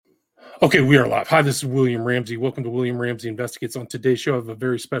Okay, we are live. Hi, this is William Ramsey. Welcome to William Ramsey Investigates. On today's show, I have a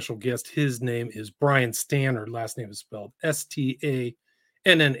very special guest. His name is Brian Stannard. Last name is spelled Stannard.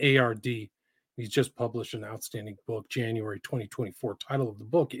 He's just published an outstanding book, January 2024. Title of the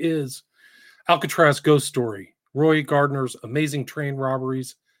book is Alcatraz Ghost Story, Roy Gardner's Amazing Train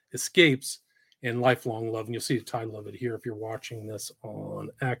Robberies, Escapes, and Lifelong Love. And you'll see the title of it here if you're watching this on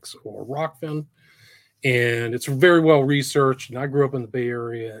X or Rockfin. And it's very well researched. And I grew up in the Bay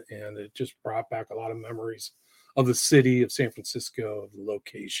Area, and it just brought back a lot of memories of the city of San Francisco, of the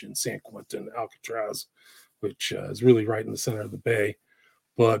location, San Quentin, Alcatraz, which is really right in the center of the Bay.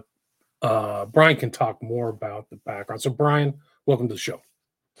 But Brian can talk more about the background. So, Brian, welcome to the show.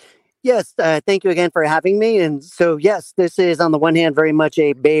 Yes, thank you again for having me. And so, yes, this is on the one hand very much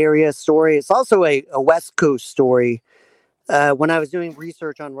a Bay Area story. It's also a West Coast story. When I was doing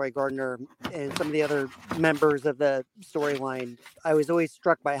research on Roy Gardner and some of the other members of the storyline, I was always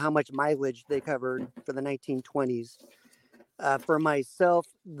struck by how much mileage they covered for the 1920s. For myself,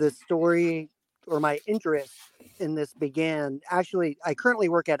 the story or my interest in this began, actually, I currently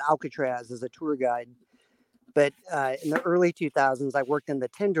work at Alcatraz as a tour guide. But in the early 2000s, I worked in the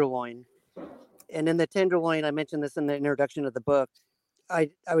Tenderloin. And in the Tenderloin, I mentioned this in the introduction of the book, I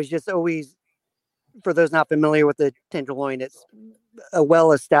was just always, for those not familiar with the Tenderloin, it's a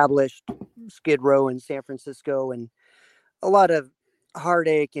well-established skid row in San Francisco and a lot of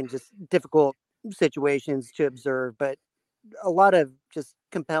heartache and just difficult situations to observe, but a lot of just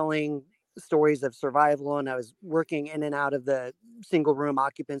compelling stories of survival. And I was working in and out of the single room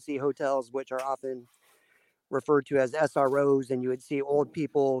occupancy hotels, which are often referred to as SROs, and you would see old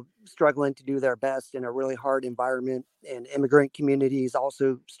people struggling to do their best in a really hard environment, and immigrant communities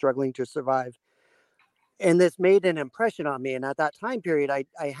also struggling to survive. And this made an impression on me. And at that time period, I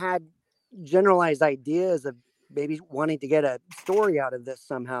had generalized ideas of maybe wanting to get a story out of this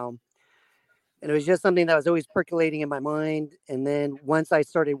somehow. And it was just something that was always percolating in my mind. And then once I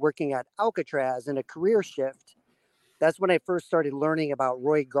started working at Alcatraz in a career shift, that's when I first started learning about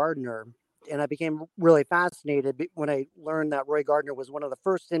Roy Gardner. And I became really fascinated when I learned that Roy Gardner was one of the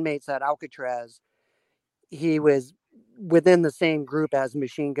first inmates at Alcatraz. He was within the same group as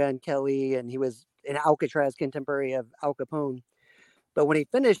Machine Gun Kelly, and he was an Alcatraz contemporary of Al Capone. But when he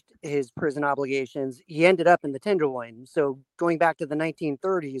finished his prison obligations, he ended up in the Tenderloin. So going back to the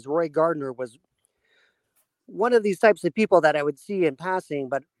 1930s, Roy Gardner was one of these types of people that I would see in passing.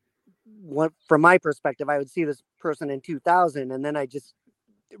 But from my perspective, I would see this person in 2000, and then I just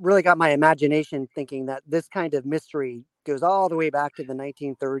really got my imagination thinking that this kind of mystery goes all the way back to the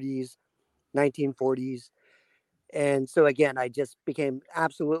 1930s, 1940s. And so again, I just became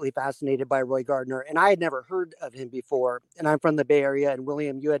absolutely fascinated by Roy Gardner, and I had never heard of him before. And I'm from the Bay Area. And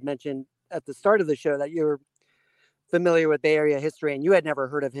William, you had mentioned at the start of the show that you're familiar with Bay Area history, and you had never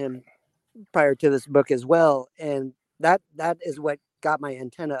heard of him prior to this book as well. And that is what got my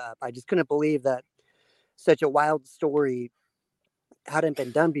antenna up. I just couldn't believe that such a wild story hadn't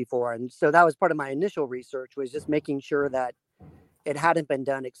been done before. And so that was part of my initial research, was just making sure that it hadn't been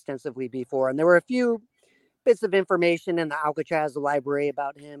done extensively before. And there were a few bits of information in the Alcatraz library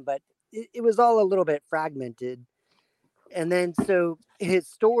about him, but it was all a little bit fragmented. And then so his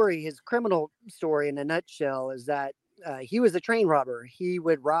story, his criminal story in a nutshell, is that he was a train robber. He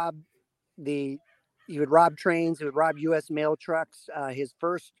would rob trains. He would rob U.S. mail trucks. His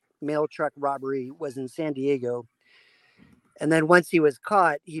first mail truck robbery was in San Diego. And then once he was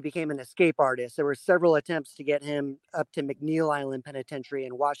caught, he became an escape artist. There were several attempts to get him up to McNeil Island Penitentiary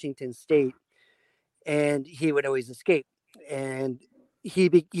in Washington State, and he would always escape. And he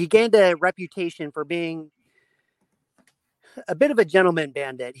gained a reputation for being a bit of a gentleman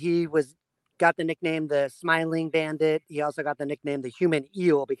bandit. He got the nickname the Smiling Bandit. He also got the nickname the Human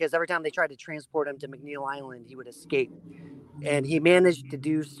Eel, because every time they tried to transport him to McNeil Island, he would escape. And he managed to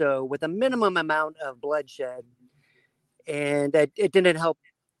do so with a minimum amount of bloodshed. And it didn't help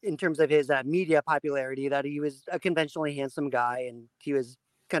in terms of his media popularity that he was a conventionally handsome guy, and he was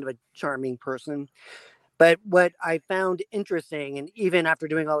kind of a charming person. But what I found interesting, and even after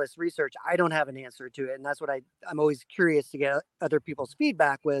doing all this research, I don't have an answer to it. And that's what I'm always curious to get other people's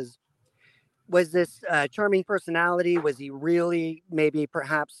feedback was this charming personality? Was he really maybe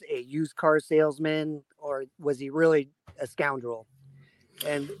perhaps a used car salesman, or was he really a scoundrel?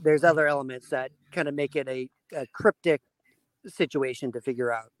 And there's other elements that kind of make it a cryptic situation to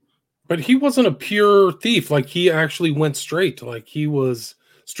figure out. But he wasn't a pure thief. Like, he actually went straight. Like, he was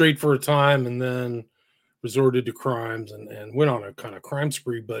straight for a time and then resorted to crimes and went on a kind of crime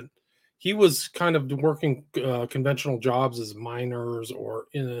spree. But he was kind of working conventional jobs as miners or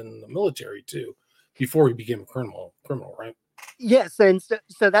in the military too before he became a criminal, right? Yes, and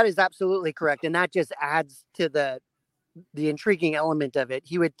so that is absolutely correct, and that just adds to the intriguing element of it.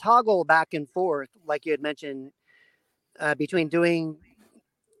 He would toggle back and forth, like you had mentioned, between doing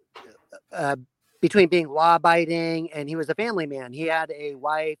uh, between being law abiding, and he was a family man. He had a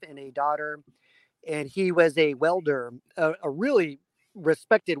wife and a daughter, and he was a welder, a really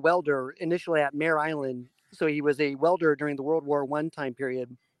respected welder initially at Mare Island. So he was a welder during the World War I time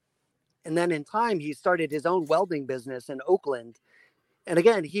period. And then in time, he started his own welding business in Oakland. And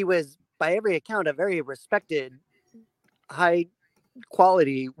again, he was, by every account, a very respected, high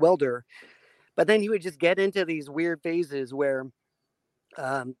quality welder. But then he would just get into these weird phases where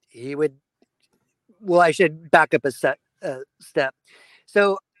he would, well, I should back up a step.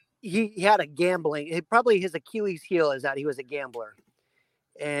 So he had a gambling, probably his Achilles heel is that he was a gambler.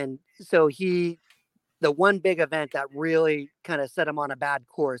 And so the one big event that really kind of set him on a bad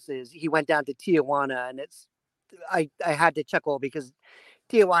course is he went down to Tijuana, and I had to chuckle because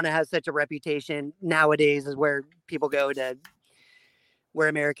Tijuana has such a reputation nowadays as where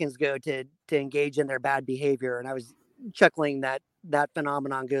Americans go to engage in their bad behavior. And I was chuckling that that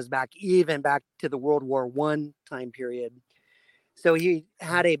phenomenon goes back to the World War I time period. So he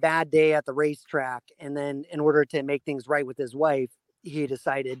had a bad day at the racetrack, and then in order to make things right with his wife, he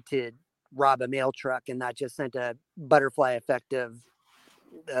decided to rob a mail truck, and that just sent a butterfly effect of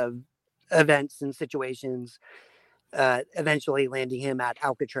events and situations, eventually landing him at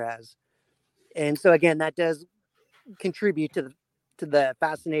Alcatraz. And so again, that does contribute to the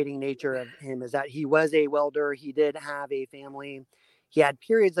fascinating nature of him, is that he was a welder. He did have a family. He had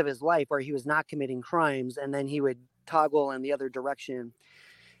periods of his life where he was not committing crimes, and then he would toggle in the other direction.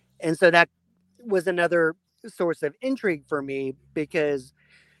 And so that was another source of intrigue for me, because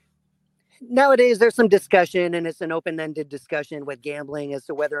nowadays there's some discussion, and it's an open-ended discussion with gambling as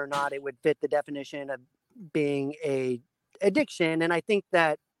to whether or not it would fit the definition of being a addiction. And I think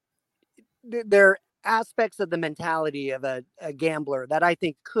that there are aspects of the mentality of a gambler that I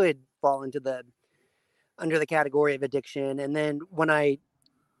think could fall into the under the category of addiction. And then when I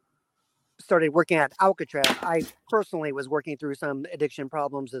started working at Alcatraz, I personally was working through some addiction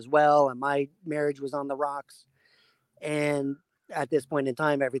problems as well, and my marriage was on the rocks. And at this point in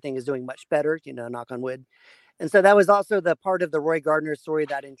time, everything is doing much better, knock on wood. And so that was also the part of the Roy Gardner story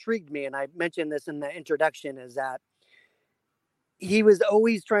that intrigued me. And I mentioned this in the introduction, is that he was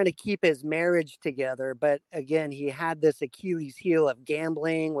always trying to keep his marriage together. But again, he had this Achilles heel of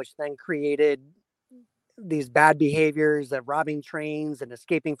gambling, which then created these bad behaviors of robbing trains and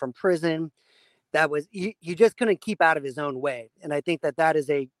escaping from prison. That was, he just couldn't keep out of his own way. And I think that that is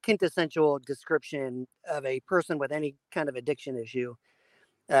a quintessential description of a person with any kind of addiction issue,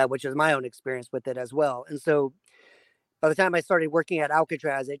 which is my own experience with it as well. And so by the time I started working at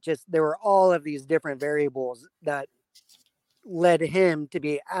Alcatraz, there were all of these different variables that led him to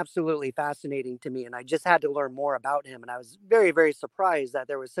be absolutely fascinating to me. And I just had to learn more about him. And I was very, very surprised that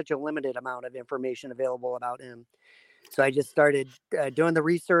there was such a limited amount of information available about him. So I just started doing the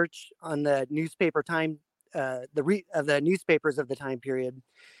research on the newspaper time, of the newspapers of the time period.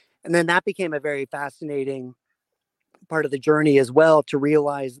 And then that became a very fascinating part of the journey as well, to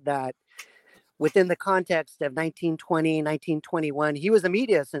realize that within the context of 1920, 1921, he was a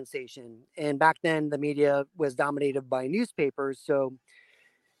media sensation. And back then, the media was dominated by newspapers. So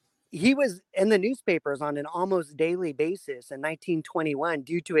he was in the newspapers on an almost daily basis in 1921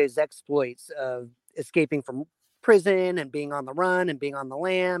 due to his exploits of escaping from prison and being on the run and being on the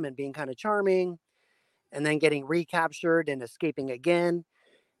lam and being kind of charming, and then getting recaptured and escaping again.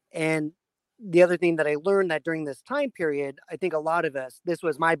 And the other thing that I learned, that during this time period, I think a lot of us, this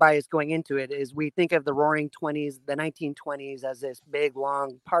was my bias going into it, is we think of the Roaring 20s, the 1920s, as this big,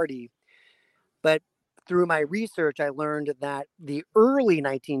 long party. But through my research, I learned that the early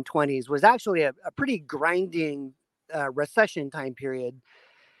 1920s was actually a pretty grinding recession time period.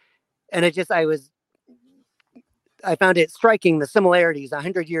 And I found it striking, the similarities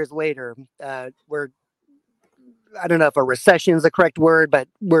 100 years later, where I don't know if a recession is the correct word, but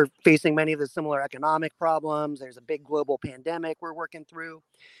we're facing many of the similar economic problems. There's a big global pandemic we're working through.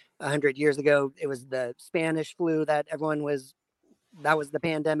 100 years ago, it was the Spanish flu that was the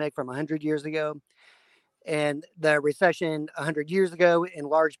pandemic from 100 years ago. And the recession 100 years ago, in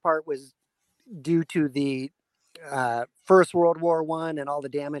large part, was due to the First World War I and all the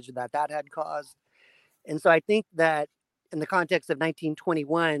damage that had caused. And so I think that in the context of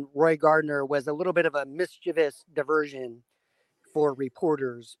 1921, Roy Gardner was a little bit of a mischievous diversion for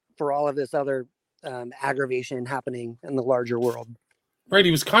reporters for all of this other aggravation happening in the larger world. Right,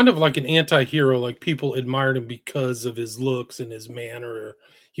 he was kind of like an anti-hero, like, people admired him because of his looks and his manner.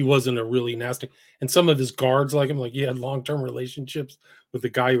 He wasn't a really nasty and some of his guards like him, like, he had long-term relationships with the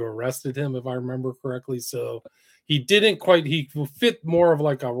guy who arrested him, if I remember correctly, so he fit more of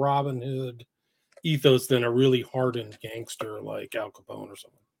like a Robin Hood ethos than a really hardened gangster like Al Capone or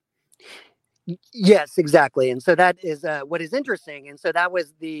something. Yes, exactly. And so that is what is interesting. And so that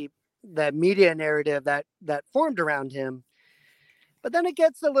was the media narrative that formed around him. But then it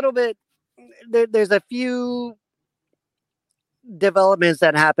gets a little bit. There's a few developments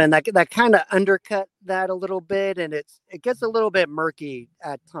that happen that kind of undercut that a little bit, and it gets a little bit murky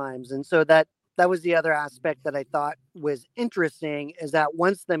at times. And so that was the other aspect that I thought was interesting, is that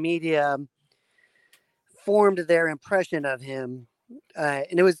once the media formed their impression of him,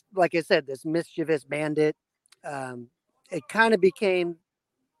 and it was, like I said, this mischievous bandit, um, it kind of became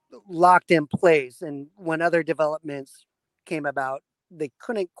locked in place. And when other developments came about, they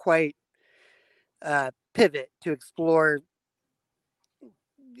couldn't quite pivot to explore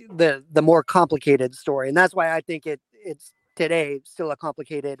the more complicated story. And that's why I think it's today still a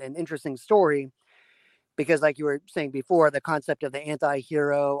complicated and interesting story, because like you were saying before, the concept of the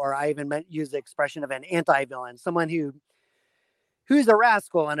anti-hero, or I even use the expression of an anti-villain, someone who's a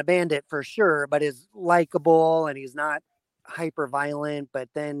rascal and a bandit for sure, but is likable and he's not hyper violent. But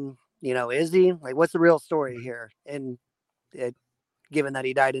then, is he? Like, what's the real story here? And given that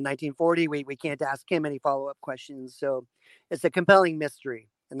he died in 1940, we can't ask him any follow-up questions. So it's a compelling mystery.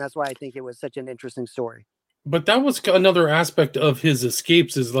 And that's why I think it was such an interesting story. But that was another aspect of his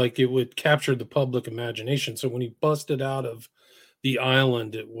escapes, is like it would capture the public imagination. So when he busted out of the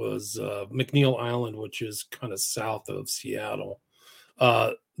island, it was McNeil Island, which is kind of south of Seattle.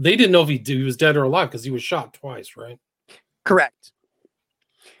 They didn't know if he was dead or alive because he was shot twice, right? Correct.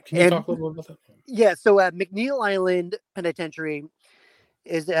 Can you talk a little bit about that? Yeah, so McNeil Island Penitentiary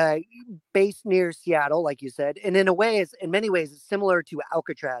is based near Seattle, like you said, and in many ways, it's similar to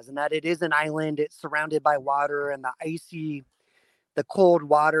Alcatraz in that it is an island. It's surrounded by water, and the cold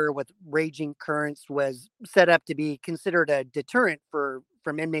water with raging currents was set up to be considered a deterrent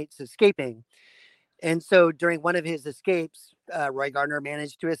from inmates escaping. And so during one of his escapes, Roy Gardner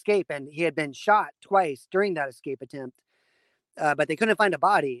managed to escape, and he had been shot twice during that escape attempt, but they couldn't find a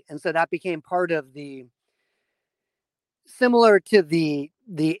body. And so that became part of similar to the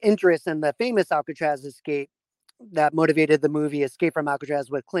interest in the famous Alcatraz escape that motivated the movie Escape from Alcatraz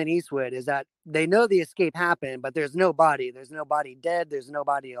with Clint Eastwood, is that they know the escape happened, but there's no body. There's no body dead. There's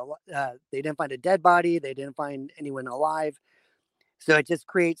nobody. They didn't find a dead body. They didn't find anyone alive. So it just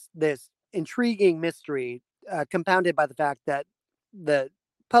creates this intriguing mystery, compounded by the fact that the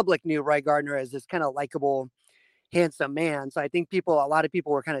public knew Roy Gardner as this kind of likable, handsome man. So I think a lot of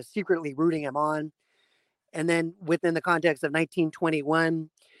people were kind of secretly rooting him on. And then within the context of 1921,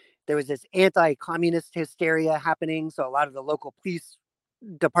 there was this anti-communist hysteria happening. So a lot of the local police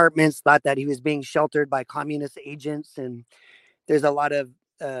departments thought that he was being sheltered by communist agents. And there's a lot of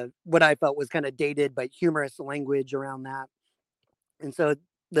what I felt was kind of dated but humorous language around that. And so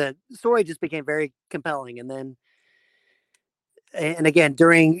the story just became very compelling. And again,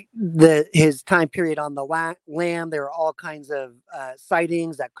 during his time period on the lam, there were all kinds of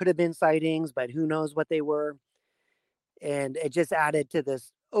sightings that could have been sightings, but who knows what they were. And it just added to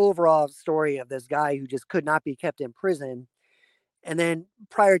this overall story of this guy who just could not be kept in prison. And then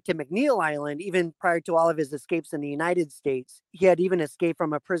prior to McNeil Island, even prior to all of his escapes in the United States, he had even escaped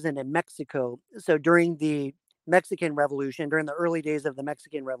from a prison in Mexico. So during the Mexican Revolution, during the early days of the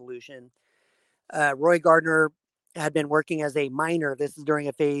Mexican Revolution, Roy Gardner had been working as a miner. This is during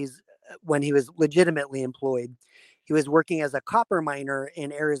a phase when he was legitimately employed. He was working as a copper miner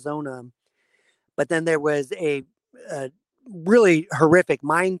in Arizona. But then there was a really horrific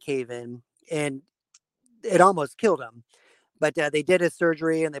mine cave-in, and it almost killed him. But they did his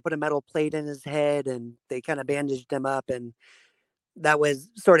surgery, and they put a metal plate in his head, and they kind of bandaged him up. And that was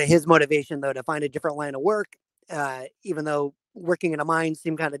sort of his motivation, though, to find a different line of work. Even though working in a mine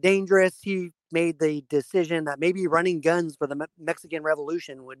seemed kind of dangerous, he made the decision that maybe running guns for the Mexican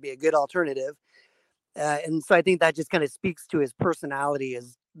Revolution would be a good alternative. And so I think that just kind of speaks to his personality,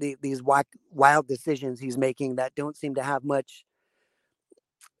 as these wild decisions he's making that don't seem to have much.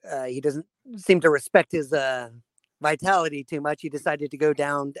 He doesn't seem to respect his vitality too much. He decided to go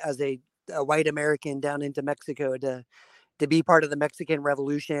down as a white American down into Mexico to be part of the Mexican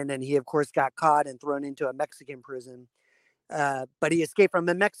Revolution. And he, of course, got caught and thrown into a Mexican prison. But he escaped from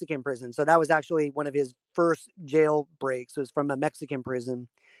a Mexican prison. So that was actually one of his first jail breaks, was from a Mexican prison.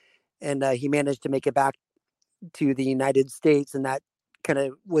 And he managed to make it back to the United States. And that kind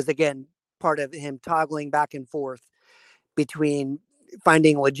of was, again, part of him toggling back and forth between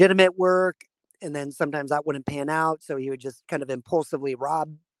finding legitimate work, and then sometimes that wouldn't pan out. So he would just kind of impulsively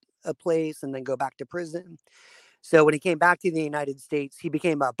rob a place and then go back to prison. So when he came back to the United States, he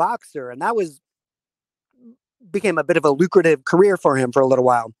became a boxer, and that was became a bit of a lucrative career for him for a little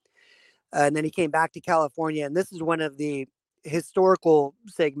while. And then he came back to California, and this is one of the historical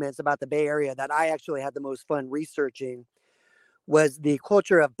segments about the Bay Area that I actually had the most fun researching, was the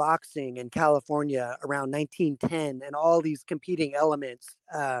culture of boxing in California around 1910 and all these competing elements.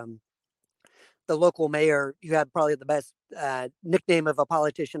 The local mayor, who had probably the best nickname of a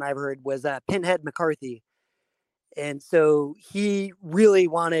politician I've heard, was Pinhead McCarthy. And so he really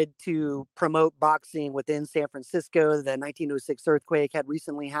wanted to promote boxing within San Francisco. The 1906 earthquake had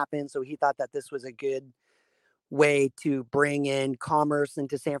recently happened, so he thought that this was a good way to bring in commerce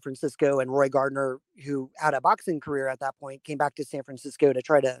into San Francisco. And Roy Gardner, who had a boxing career at that point, came back to San Francisco to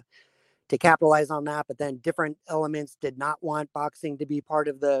try to capitalize on that. But then different elements did not want boxing to be part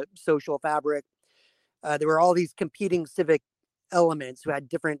of the social fabric. There were all these competing civic elements who had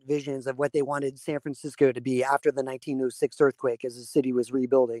different visions of what they wanted San Francisco to be after the 1906 earthquake as the city was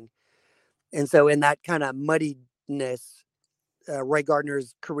rebuilding. And so in that kind of muddiness, Roy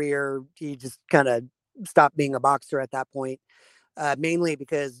Gardner's career, he just kind of stopped being a boxer at that point, mainly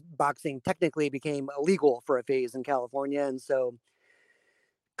because boxing technically became illegal for a phase in California. And so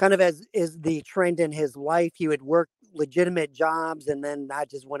kind of as is the trend in his life, he would work legitimate jobs, and then that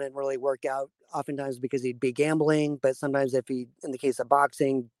just wouldn't really work out oftentimes because he'd be gambling. But sometimes if he, in the case of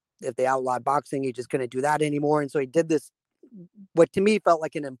boxing, if they outlawed boxing, he just couldn't do that anymore. And so he did this, what to me felt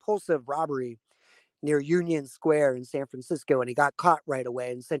like an impulsive robbery near Union Square in San Francisco. And he got caught right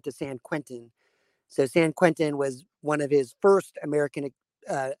away and sent to San Quentin. So San Quentin was one of his first American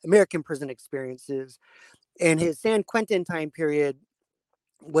prison experiences. And his San Quentin time period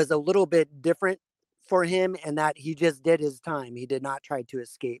was a little bit different for him in that he just did his time. He did not try to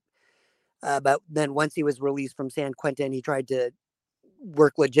escape. But then once he was released from San Quentin, he tried to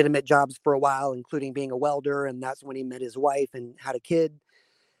work legitimate jobs for a while, including being a welder. And that's when he met his wife and had a kid.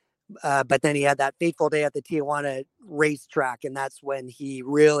 But then he had that fateful day at the Tijuana racetrack. And that's when he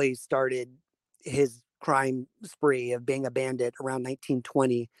really started his crime spree of being a bandit around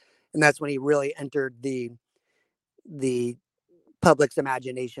 1920. And that's when he really entered the public's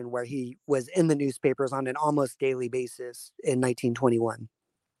imagination, where he was in the newspapers on an almost daily basis in 1921.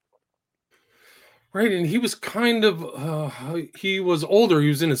 Right, and he was kind of he was older. He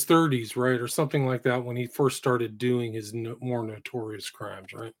was in his 30s, right, or something like that when he first started doing his more notorious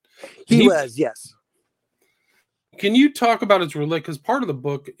crimes, right? He was, yes. Can you talk about his relate? Because part of the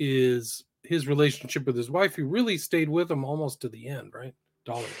book is his relationship with his wife. He really stayed with him almost to the end, right,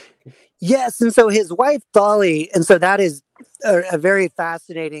 Dolly? Yes, and so his wife Dolly, and so that is a very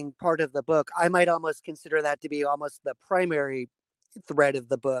fascinating part of the book. I might almost consider that to be almost the primary thread of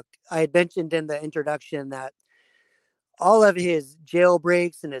the book. I had mentioned in the introduction that all of his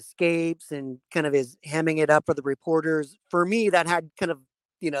jailbreaks and escapes and kind of his hamming it up for the reporters, for me, that had kind of,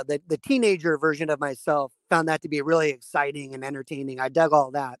 the teenager version of myself found that to be really exciting and entertaining. I dug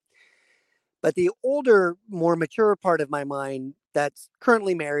all that. But the older, more mature part of my mind that's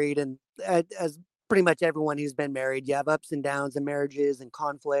currently married, and as pretty much everyone who's been married, you have ups and downs in marriages and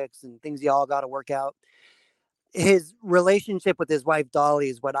conflicts and things you all got to work out. His relationship with his wife, Dolly,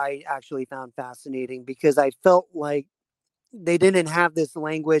 is what I actually found fascinating, because I felt like they didn't have this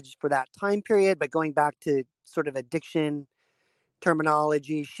language for that time period, but going back to sort of addiction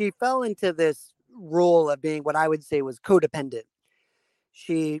terminology, she fell into this role of being what I would say was codependent.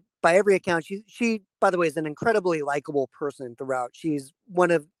 She, by every account, she, by the way, is an incredibly likable person throughout. She's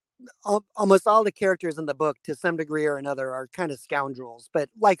one of almost all the characters in the book, to some degree or another, are kind of scoundrels, but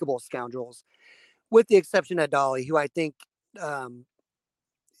likable scoundrels, with the exception of Dolly, who I think um,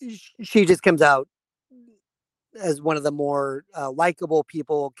 she just comes out as one of the more likable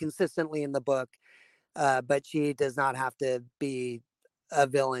people consistently in the book. But she does not have to be a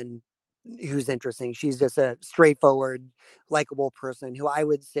villain who's interesting. She's just a straightforward, likable person who I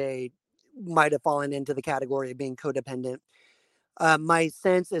would say might have fallen into the category of being codependent. My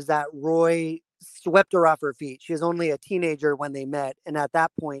sense is that Roy swept her off her feet. She was only a teenager when they met, and at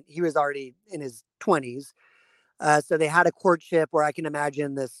that point, he was already in his 20s. So they had a courtship where I can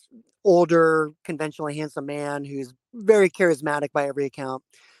imagine this older, conventionally handsome man who's very charismatic by every account,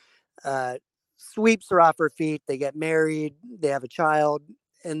 uh, sweeps her off her feet. They get married. They have a child.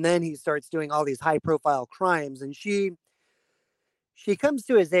 And then he starts doing all these high profile crimes. And she comes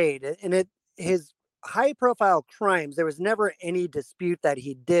to his aid. And his high profile crimes, there was never any dispute that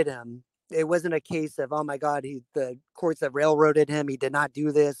he did them. It wasn't a case of, oh my God, the courts have railroaded him. He did not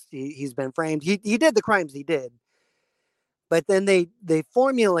do this. He's been framed. He did the crimes he did. But then they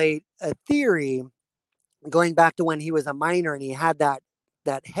formulate a theory going back to when he was a minor and he had that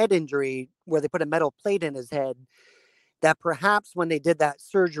head injury where they put a metal plate in his head, that perhaps when they did that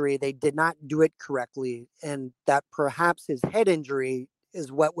surgery, they did not do it correctly. And that perhaps his head injury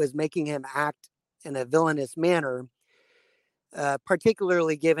is what was making him act in a villainous manner,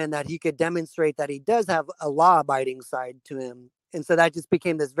 particularly given that he could demonstrate that he does have a law abiding side to him. And so that just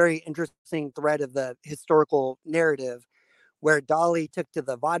became this very interesting thread of the historical narrative where Dolly took to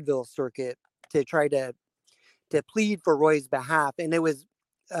the vaudeville circuit to try to plead for Roy's behalf. And it was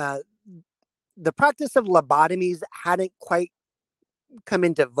uh, the practice of lobotomies hadn't quite come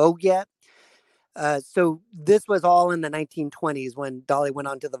into vogue yet. So this was all in the 1920s when Dolly went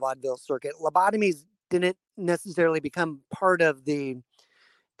onto the vaudeville circuit. Lobotomies didn't necessarily become part of the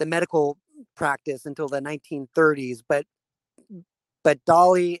medical practice until the 1930s, but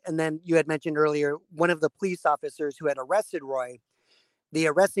Dolly, and then you had mentioned earlier, one of the police officers who had arrested Roy, the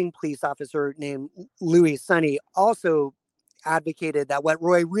arresting police officer named Louis Sonny, also advocated that what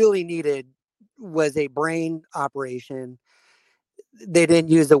Roy really needed was a brain operation. They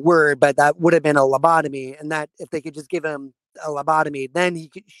didn't use the word, but that would have been a lobotomy. And that if they could just give him a lobotomy, then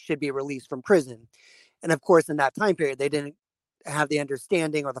should be released from prison. And of course, in that time period, they didn't have the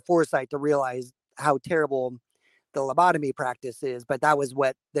understanding or the foresight to realize how terrible the lobotomy practice is. But that was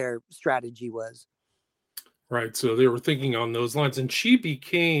what their strategy was. Right. So they were thinking on those lines. And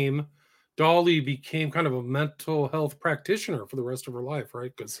Dolly became kind of a mental health practitioner for the rest of her life,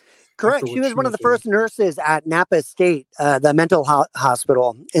 right? Because correct, she was one of the first nurses at Napa State, the mental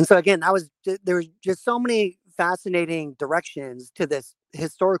hospital. And so again, there was just so many fascinating directions to this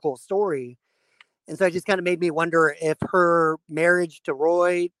historical story. And so it just kind of made me wonder if her marriage to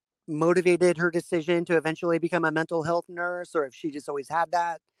Roy motivated her decision to eventually become a mental health nurse, or if she just always had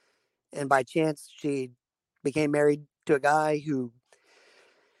that. And by chance, she became married to a guy who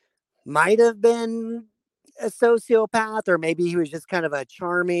might have been a sociopath, or maybe he was just kind of a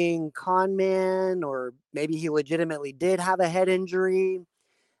charming con man, or maybe he legitimately did have a head injury.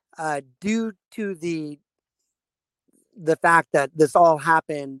 Due to the fact that this all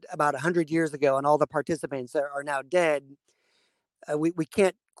happened about 100 years ago and all the participants are now dead, we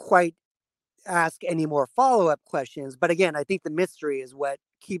can't quite ask any more follow-up questions. But again, I think the mystery is what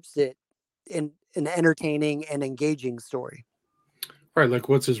keeps it in an entertaining and engaging story. Right, like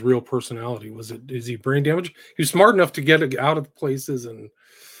what's his real personality? Is he brain damaged? He was smart enough to get out of places and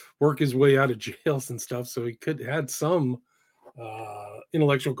work his way out of jails and stuff, so he could had some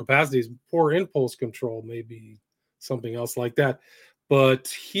intellectual capacities. Poor impulse control, maybe something else like that. But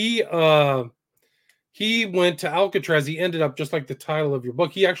he went to Alcatraz. He ended up just like the title of your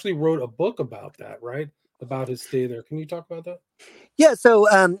book. He actually wrote a book about that, right? About his stay there. Can you talk about that? Yeah. So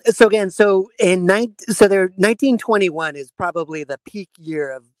in 1921 is probably the peak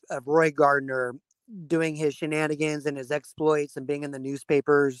year of Roy Gardner doing his shenanigans and his exploits and being in the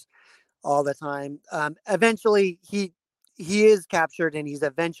newspapers all the time. Eventually, he is captured and he's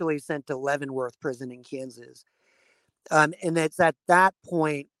eventually sent to Leavenworth Prison in Kansas. And it's at that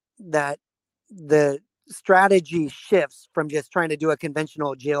point that the strategy shifts from just trying to do a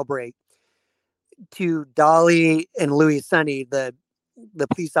conventional jailbreak to Dolly and Louis Sonny, the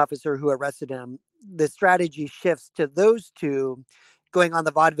police officer who arrested him. The strategy shifts to those two going on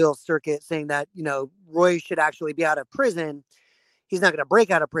the vaudeville circuit, saying that, Roy should actually be out of prison. He's not going to break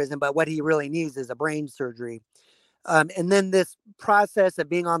out of prison, but what he really needs is a brain surgery. And then this process of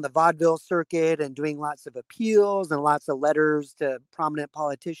being on the vaudeville circuit and doing lots of appeals and lots of letters to prominent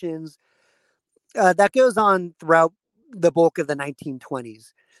politicians, that goes on throughout the bulk of the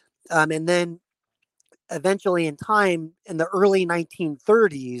 1920s. And then eventually in time, in the early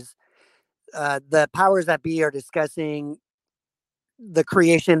 1930s, the powers that be are discussing the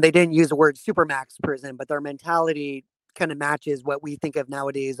creation. They didn't use the word supermax prison, but their mentality kind of matches what we think of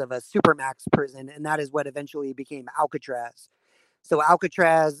nowadays of a supermax prison. And that is what eventually became Alcatraz. So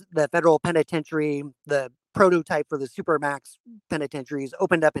Alcatraz, the federal penitentiary, the prototype for the supermax penitentiaries,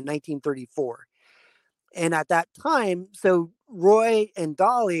 opened up in 1934. And at that time, so Roy and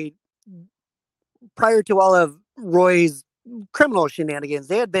Dolly, prior to all of Roy's criminal shenanigans,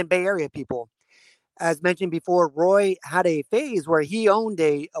 they had been Bay Area people. As mentioned before, Roy had a phase where he owned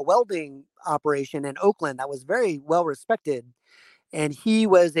a welding operation in Oakland that was very well respected. And he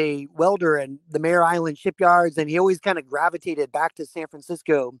was a welder in the Mare Island shipyards, and he always kind of gravitated back to San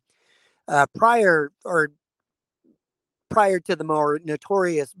Francisco prior to the more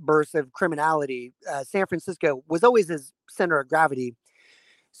notorious bursts of criminality. San Francisco was always his center of gravity.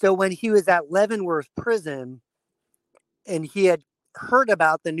 So when he was at Leavenworth Prison and he had heard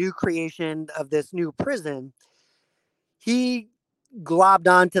about the new creation of this new prison, he globbed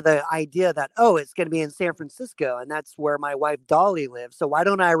onto the idea that, oh, it's going to be in San Francisco, and that's where my wife Dolly lives. So why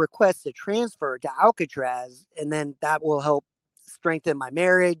don't I request a transfer to Alcatraz, and then that will help strengthen my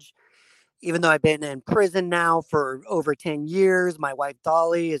marriage. Even though I've been in prison now for over 10 years, my wife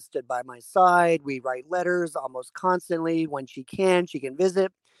Dolly has stood by my side. We write letters almost constantly. When she can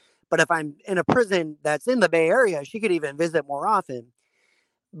visit. But if I'm in a prison that's in the Bay Area, she could even visit more often.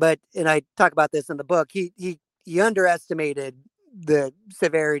 But, and I talk about this in the book, he underestimated the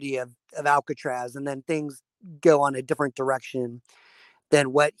severity of Alcatraz, and then things go on a different direction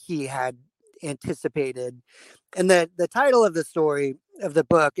than what he had anticipated. And the title of the story of the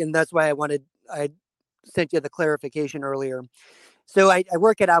book, and that's why I sent you the clarification earlier. So I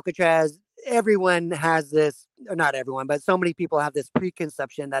work at Alcatraz. Everyone has this, or not everyone, but so many people have this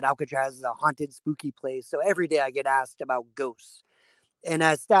preconception that Alcatraz is a haunted, spooky place. So every day I get asked about ghosts. And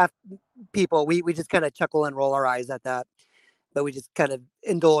as staff people, we just kind of chuckle and roll our eyes at that, but we just kind of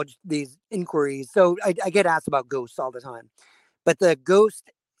indulge these inquiries. So I get asked about ghosts all the time. But the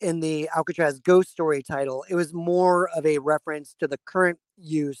ghost in the Alcatraz ghost story title, it was more of a reference to the current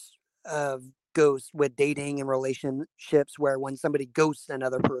use of ghosts with dating and relationships, where when somebody ghosts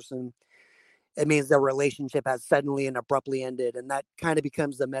another person, it means their relationship has suddenly and abruptly ended. And that kind of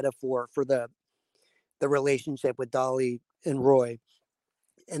becomes the metaphor for the relationship with Dolly and Roy.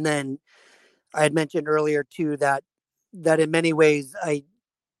 And then I had mentioned earlier too that in many ways I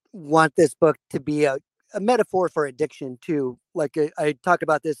want this book to be a metaphor for addiction too. Like I talk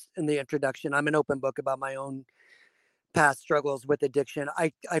about this in the introduction. I'm an open book about my own past struggles with addiction.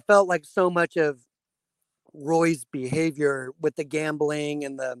 I felt like so much of Roy's behavior with the gambling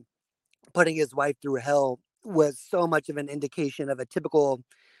and the putting his wife through hell was so much of an indication of a typical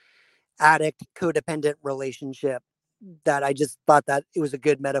addict codependent relationship, that I just thought that it was a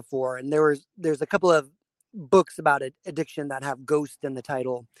good metaphor. And there's a couple of books about addiction that have ghost in the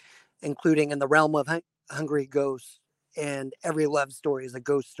title, including In the Realm of Hungry Ghosts and Every Love Story is a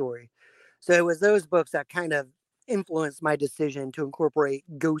Ghost Story. So it was those books that kind of influenced my decision to incorporate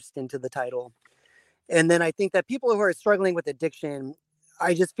ghost into the title. And then I think that people who are struggling with addiction,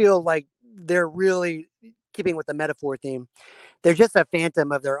 I just feel like they're really keeping with the metaphor theme. They're just a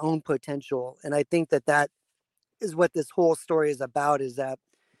phantom of their own potential. And I think that that is what this whole story is about, is that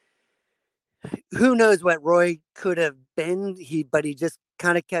who knows what Roy could have been. But he just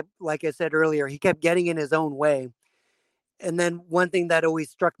kind of kept, like I said earlier, he kept getting in his own way. And then one thing that always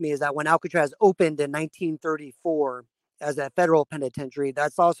struck me is that when Alcatraz opened in 1934 as a federal penitentiary,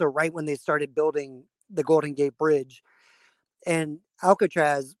 that's also right when they started building the Golden Gate Bridge. And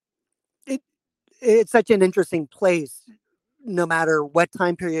Alcatraz, it, it's such an interesting place, no matter what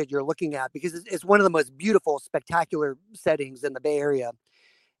time period you're looking at, because it's one of the most beautiful, spectacular settings in the Bay Area.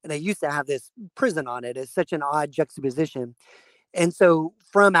 And I used to have this prison on it. It's such an odd juxtaposition. And so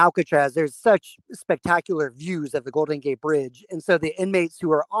from Alcatraz, there's such spectacular views of the Golden Gate Bridge. And so the inmates who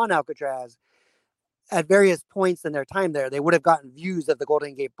are on Alcatraz at various points in their time there, they would have gotten views of the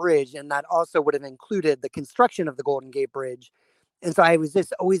Golden Gate Bridge. And that also would have included the construction of the Golden Gate Bridge. And so I was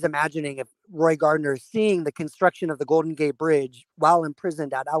just always imagining if Roy Gardner seeing the construction of the Golden Gate Bridge while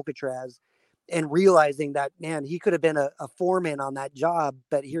imprisoned at Alcatraz and realizing that, man, he could have been a foreman on that job,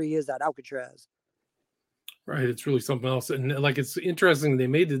 but here he is at Alcatraz. Right. It's really something else. And like, it's interesting. They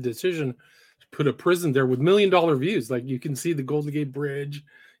made the decision to put a prison there with $1 million views. Like, you can see the Golden Gate Bridge,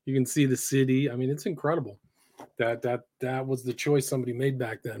 you can see the city. I mean, it's incredible that was the choice somebody made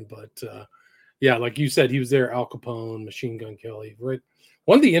back then. But yeah, like you said, he was there, Al Capone, Machine Gun Kelly, right?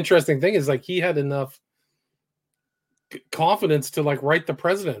 One of the interesting thing is, like, he had enough confidence to like write the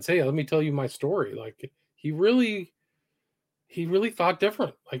presidents, hey, let me tell you my story. Like, he really thought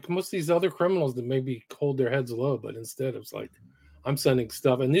different. Like most of these other criminals that maybe hold their heads low, but instead it was like, I'm sending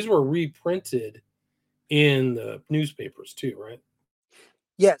stuff. And these were reprinted in the newspapers too, right?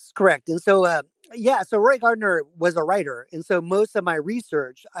 Yes, correct. And so, yeah, so Roy Gardner was a writer. And so most of my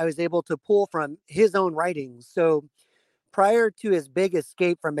research I was able to pull from his own writings. So prior to his big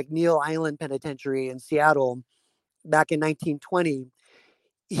escape from McNeil Island Penitentiary in Seattle back in 1920,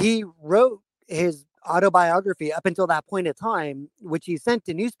 he wrote his autobiography up until that point in time, which he sent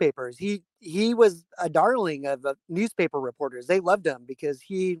to newspapers. He was a darling of newspaper reporters. They loved him because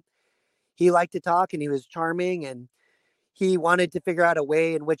he liked to talk and he was charming, and he wanted to figure out a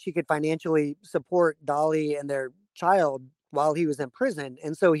way in which he could financially support Dolly and their child while he was in prison.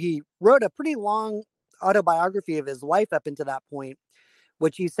 And so he wrote a pretty long autobiography of his life up until that point,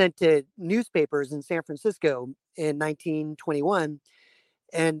 which he sent to newspapers in San Francisco in 1921.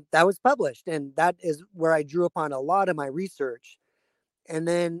 And that was published. And that is where I drew upon a lot of my research. And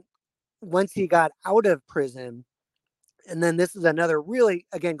then once he got out of prison, And then this is another really,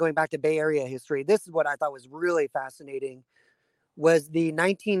 again, going back to Bay Area history. This is what I thought was really fascinating was the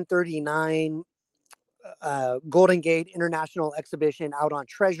 1939 Golden Gate International Exhibition out on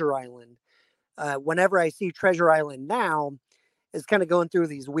Treasure Island. Whenever I see Treasure Island now, it's kind of going through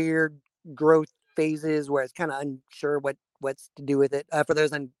these weird growth phases where it's kind of unsure what's to do with it. For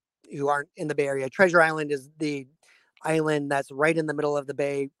those who aren't in the Bay Area, Treasure Island is the island that's right in the middle of the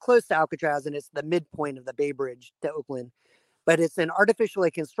bay, close to Alcatraz, and it's the midpoint of the Bay Bridge to Oakland. But it's an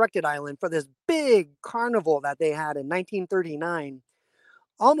artificially constructed island for this big carnival that they had in 1939,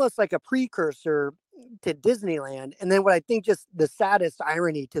 almost like a precursor to Disneyland. And then what I think just the saddest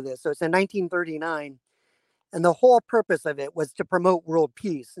irony to this, so it's in 1939, and the whole purpose of it was to promote world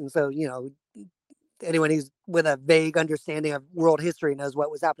peace. And so, anyone who's with a vague understanding of world history knows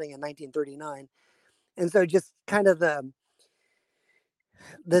what was happening in 1939. And so just kind of the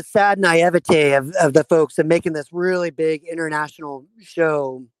sad naivete of the folks and making this really big international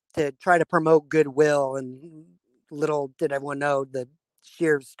show to try to promote goodwill, and little did everyone know the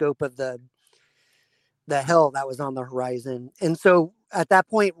sheer scope of the hell that was on the horizon. And so at that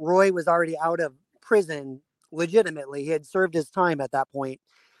point, Roy was already out of prison legitimately. He had served his time at that point.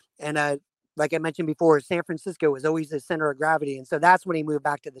 And like I mentioned before, San Francisco was always the center of gravity. And so that's when he moved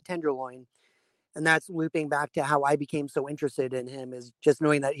back to the Tenderloin. And that's looping back to how I became so interested in him, is just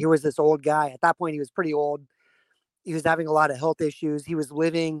knowing that here was this old guy. At that point, he was pretty old. He was having a lot of health issues. He was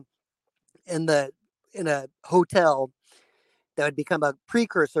living in a hotel that would become a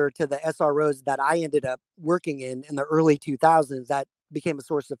precursor to the SROs that I ended up working in the early 2000s. That became a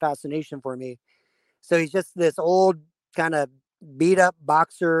source of fascination for me. So he's just this old kind of beat up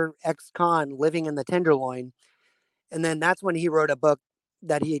boxer, ex-con living in the Tenderloin. And then that's when he wrote a book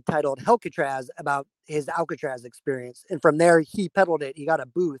that he titled Alcatraz, about his Alcatraz experience. And from there, he peddled it. He got a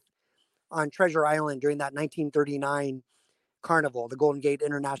booth on Treasure Island during that 1939 carnival, the Golden Gate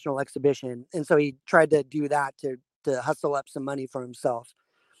International Exhibition. And so he tried to do that to hustle up some money for himself.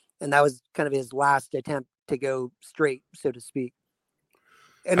 And that was kind of his last attempt to go straight, so to speak.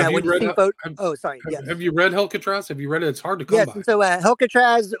 And when you see Have you read Alcatraz? Have you read it? It's hard to come by. And so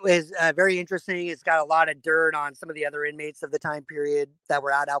Alcatraz is very interesting. It's got a lot of dirt on some of the other inmates of the time period that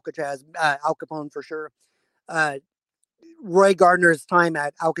were at Alcatraz. Al Capone for sure. Roy Gardner's time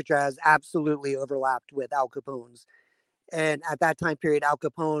at Alcatraz absolutely overlapped with Al Capone's. And at that time period, Al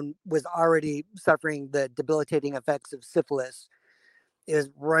Capone was already suffering the debilitating effects of syphilis. It was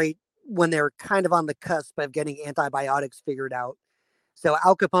right when they were kind of on the cusp of getting antibiotics figured out. So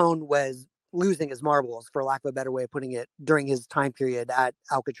Al Capone was losing his marbles, for lack of a better way of putting it, during his time period at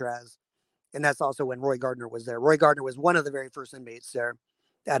Alcatraz. And that's also when Roy Gardner was there. Roy Gardner was one of the very first inmates there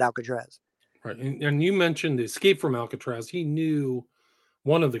at Alcatraz. Right. And you mentioned the escape from Alcatraz. He knew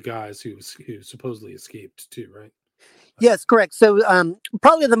one of the guys who supposedly escaped too, right? Yes, correct. So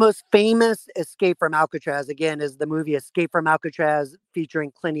probably the most famous escape from Alcatraz, again, is the movie Escape from Alcatraz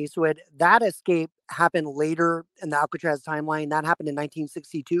featuring Clint Eastwood. That escape happened later in the Alcatraz timeline. That happened in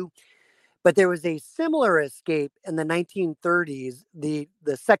 1962. But there was a similar escape in the 1930s, the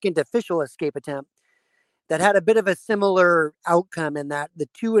second official escape attempt, that had a bit of a similar outcome, in that the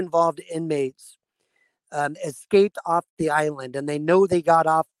two involved inmates escaped off the island, and they know they got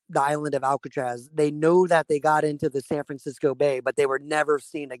off the island of Alcatraz. They know that they got into the San Francisco Bay, but they were never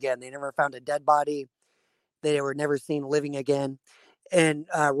seen again. They never found a dead body. They were never seen living again. And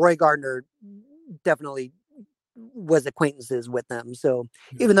Roy Gardner definitely was acquaintances with them. So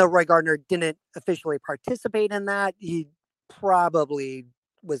even though Roy Gardner didn't officially participate in that, he probably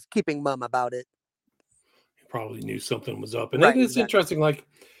was keeping mum about it. He probably knew something was up. And it is interesting, like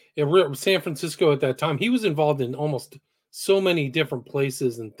San Francisco at that time, he was involved in almost so many different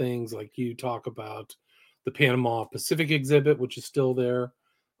places and things. Like you talk about the Panama Pacific exhibit, which is still there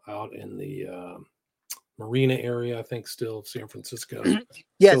out in the Marina area, I think, still San Francisco.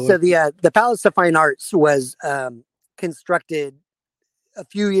 Yes. So the Palace of Fine Arts was constructed a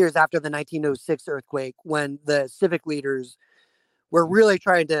few years after the 1906 earthquake, when the civic leaders were really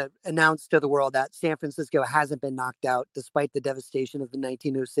trying to announce to the world that San Francisco hasn't been knocked out despite the devastation of the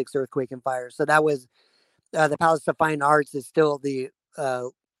 1906 earthquake and fire. So that was the Palace of Fine Arts is still the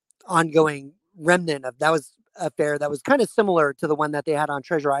ongoing remnant of that was a fair that was kind of similar to the one that they had on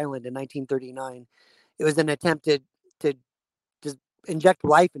Treasure Island in 1939. It was an attempt to just inject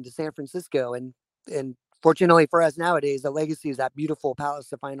life into San Francisco, and fortunately for us nowadays, the legacy is that beautiful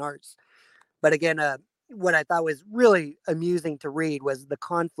Palace of Fine Arts. But again, what I thought was really amusing to read was the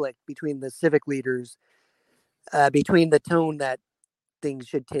conflict between the civic leaders, between the tone that things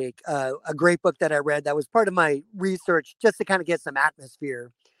should take. A great book that I read that was part of my research just to kind of get some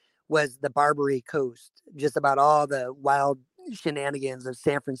atmosphere was the Barbary Coast, just about all the wild shenanigans of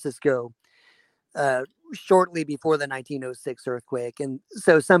San Francisco uh, shortly before the 1906 earthquake. And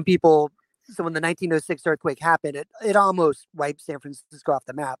so when the 1906 earthquake happened, it almost wiped San Francisco off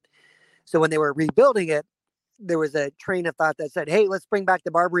the map. So when they were rebuilding it, there was a train of thought that said, "Hey, let's bring back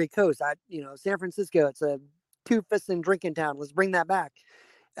the Barbary Coast. San Francisco, it's a two-fisting drinking town. Let's bring that back."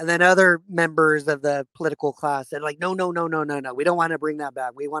 And then other members of the political class said, like, no, no, no, no, no, no. We don't want to bring that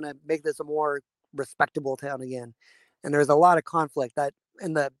back. We want to make this a more respectable town again. And there's a lot of conflict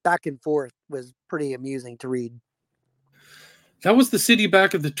and the back and forth was pretty amusing to read. That was the city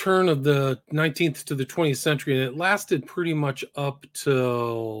back at the turn of the 19th to the 20th century, and it lasted pretty much up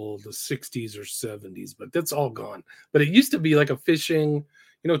till the 60s or 70s, but that's all gone. But it used to be like a fishing,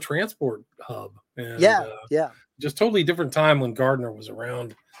 transport hub. And, yeah. Just totally different time when Gardner was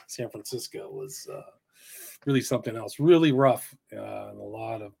around. San Francisco was really something else, really rough, and a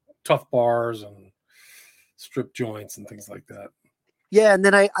lot of tough bars and strip joints and things like that. Yeah, and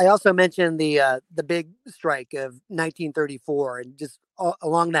then I also mentioned the big strike of 1934, and just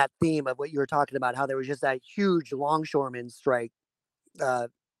along that theme of what you were talking about, how there was just that huge longshoreman strike,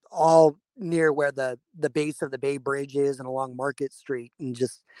 all near where the base of the Bay Bridge is, and along Market Street, and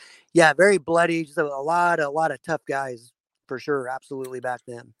just very bloody. Just a lot of tough guys for sure, absolutely back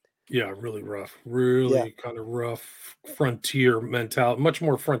then. Yeah, really rough, really kind of rough frontier mentality. Much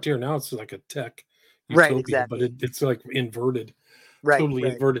more frontier now. It's like a tech utopia, Right, exactly. but it's like inverted. Right, Totally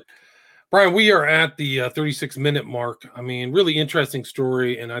right. inverted. Brian, we are at the 36-minute mark. I mean, really interesting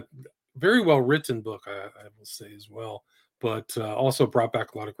story, and a very well written book, I will say as well. But also brought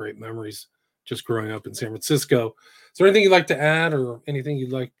back a lot of great memories just growing up in San Francisco. Is there anything you'd like to add, or anything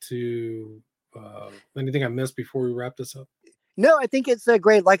you'd like to anything I missed before we wrap this up? No, I think it's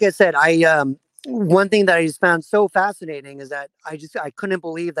great. Like I said, one thing that I just found so fascinating is that I couldn't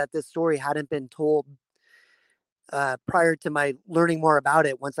believe that this story hadn't been told prior to my learning more about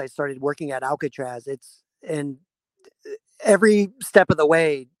it. Once I started working at Alcatraz, and every step of the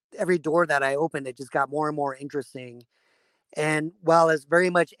way, every door that I opened, it just got more and more interesting. And while it's very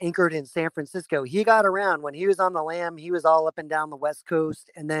much anchored in San Francisco, he got around. When he was on the lam, he was all up and down the West Coast.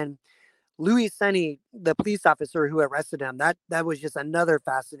 And then Louis Senni, the police officer who arrested him, that was just another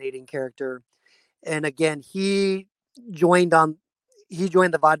fascinating character. And again, he joined the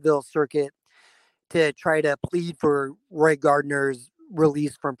vaudeville circuit to try to plead for Roy Gardner's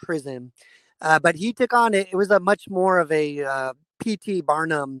release from prison. But he took on it. It was a much more of a P.T.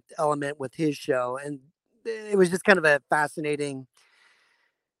 Barnum element with his show. And it was just kind of a fascinating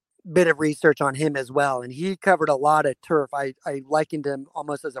bit of research on him as well. And he covered a lot of turf. I likened him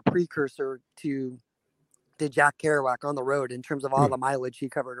almost as a precursor to Jack Kerouac on the road in terms of all the mileage he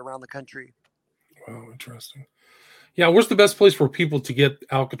covered around the country. Wow, interesting. Yeah, where's the best place for people to get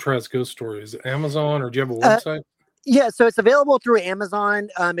Alcatraz Ghost Stories? Amazon, or do you have a website? Yeah, so it's available through Amazon.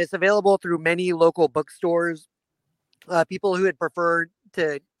 It's available through many local bookstores. People who had preferred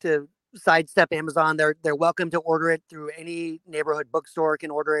to sidestep Amazon, they're welcome to order it through any neighborhood bookstore. Can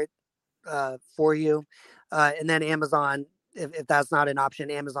order it for you, and then Amazon, if that's not an option,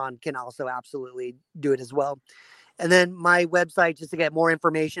 Amazon can also absolutely do it as well. And then my website, just to get more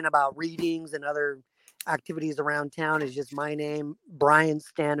information about readings and other activities around town, is just my name,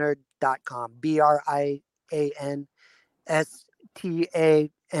 brianstannard.com.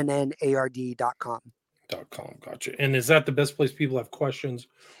 BrianStannard.com. Gotcha. And is that the best place people have questions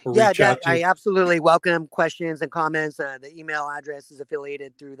or Yeah, reach out to? I absolutely welcome questions and comments. The email address is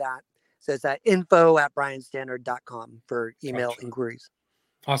affiliated through that. So it's info@brianstannard.com for email inquiries.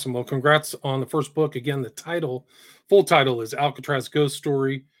 Awesome. Well, congrats on the first book. Again, the full title is Alcatraz Ghost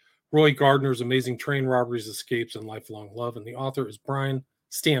Story, Roy Gardner's Amazing Train Robberies, Escapes, and Lifelong Love. And the author is Brian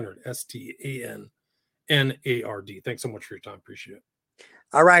Stannard, Stannard. Thanks so much for your time. Appreciate it.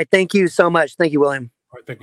 All right. Thank you so much. Thank you, William. All right. Thank you.